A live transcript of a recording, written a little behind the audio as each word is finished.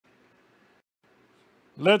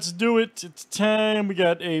Let's do it. It's time. We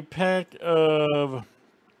got a pack of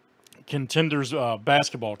Contenders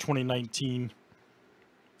basketball 2019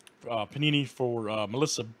 Panini for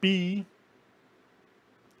Melissa B.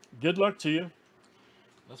 Good luck to you.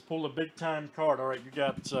 Let's pull a big time card. All right, you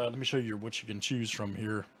got, let me show you what you can choose from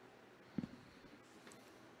here.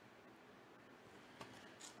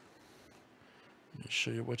 Let me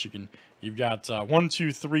show you what you can, you've got 1,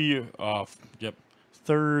 2, 3, yep,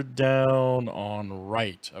 third down on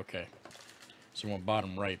right. Okay, so you want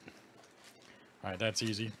bottom right. All right, that's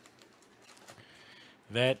easy.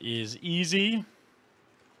 That is easy.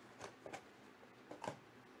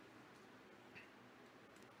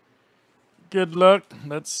 Good luck.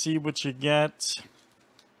 Let's see what you got.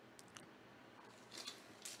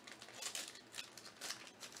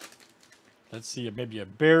 Let's see, maybe a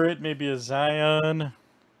Barrett, maybe a Zion.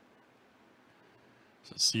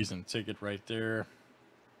 It's a season ticket right there.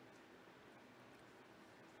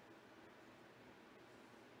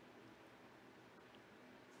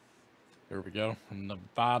 There we go.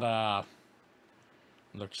 Nevada.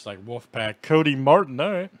 Looks like Wolfpack. Cody Martin.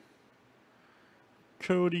 All right.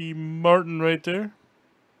 Cody Martin right there.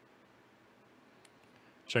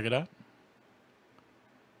 Check it out.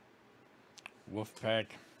 Wolfpack.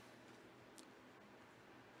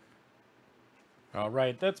 All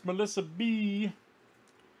right, that's Melissa B.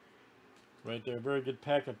 Right there. Very good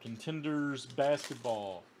pack of Contenders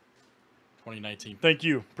basketball 2019. Thank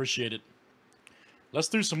you. Appreciate it. Let's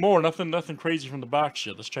do some more. Nothing crazy from the box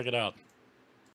yet. Let's check it out.